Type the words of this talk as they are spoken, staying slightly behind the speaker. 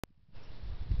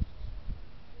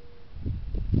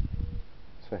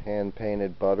It's a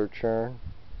hand-painted butter churn.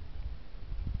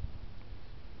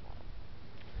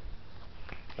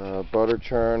 Butter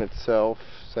churn itself,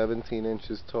 17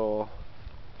 inches tall.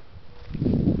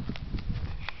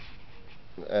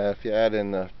 If you add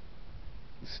in the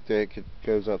stick, it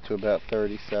goes up to about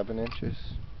 37 inches.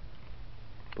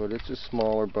 But it's a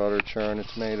smaller butter churn.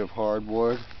 It's made of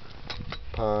hardwood,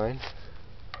 pine,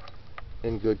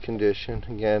 in good condition.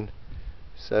 Again,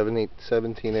 17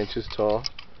 inches tall.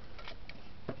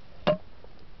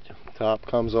 Top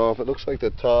comes off. It looks like the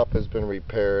top has been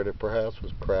repaired. It perhaps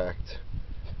was cracked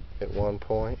at one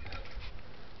point.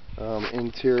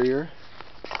 Interior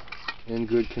in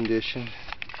good condition.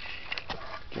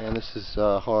 Again, this is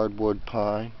hardwood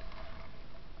pine,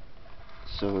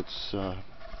 so it's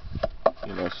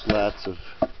slats of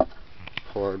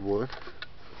hardwood.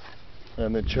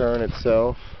 And the churn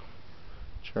itself,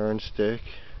 churn stick,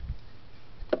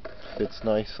 fits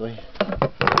nicely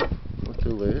with the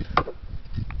lid.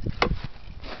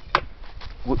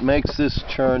 What makes this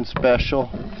churn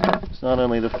special is not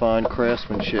only the fine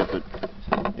craftsmanship, but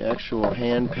the actual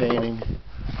hand painting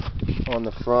on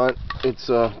the front. It's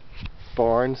a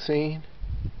barn scene,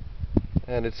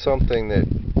 and it's something that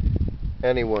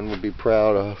anyone would be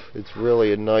proud of. It's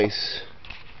really a nice,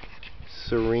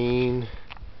 serene,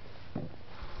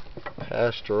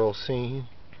 pastoral scene.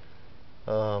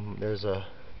 There's a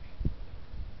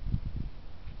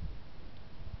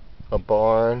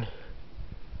barn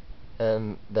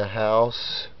and the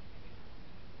house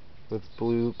with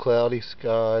blue cloudy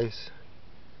skies,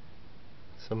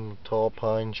 some tall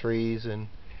pine trees and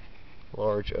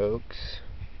large oaks,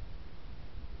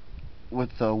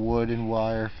 with a wood and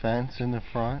wire fence in the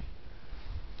front,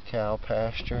 cow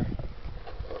pasture.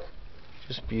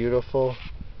 Just beautiful.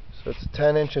 So it's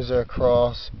 10 inches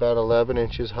across, about 11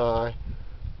 inches high,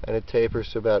 and it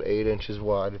tapers to about 8 inches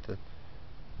wide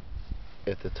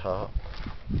at the top.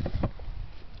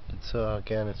 It's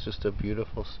again, it's just a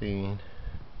beautiful scene.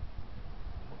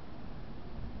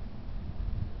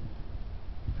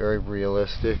 Very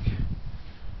realistic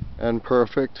and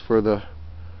perfect for the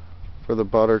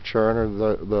butter churn,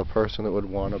 or the person that would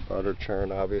want a butter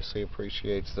churn. Obviously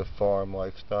appreciates the farm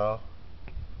lifestyle.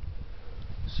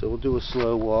 So we'll do a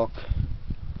slow walk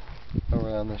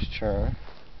around this churn.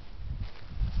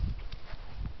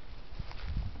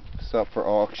 It's up for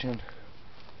auction.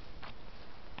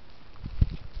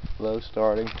 Low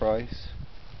starting price.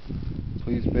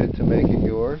 Please bid to make it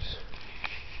yours.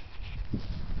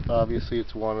 Obviously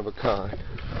it's one of a kind.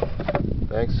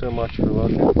 Thanks so much for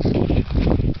looking.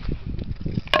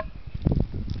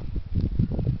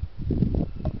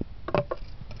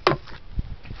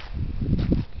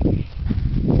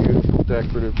 Beautiful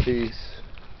decorative piece.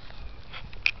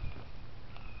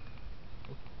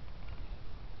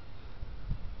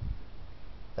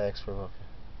 Thanks for looking.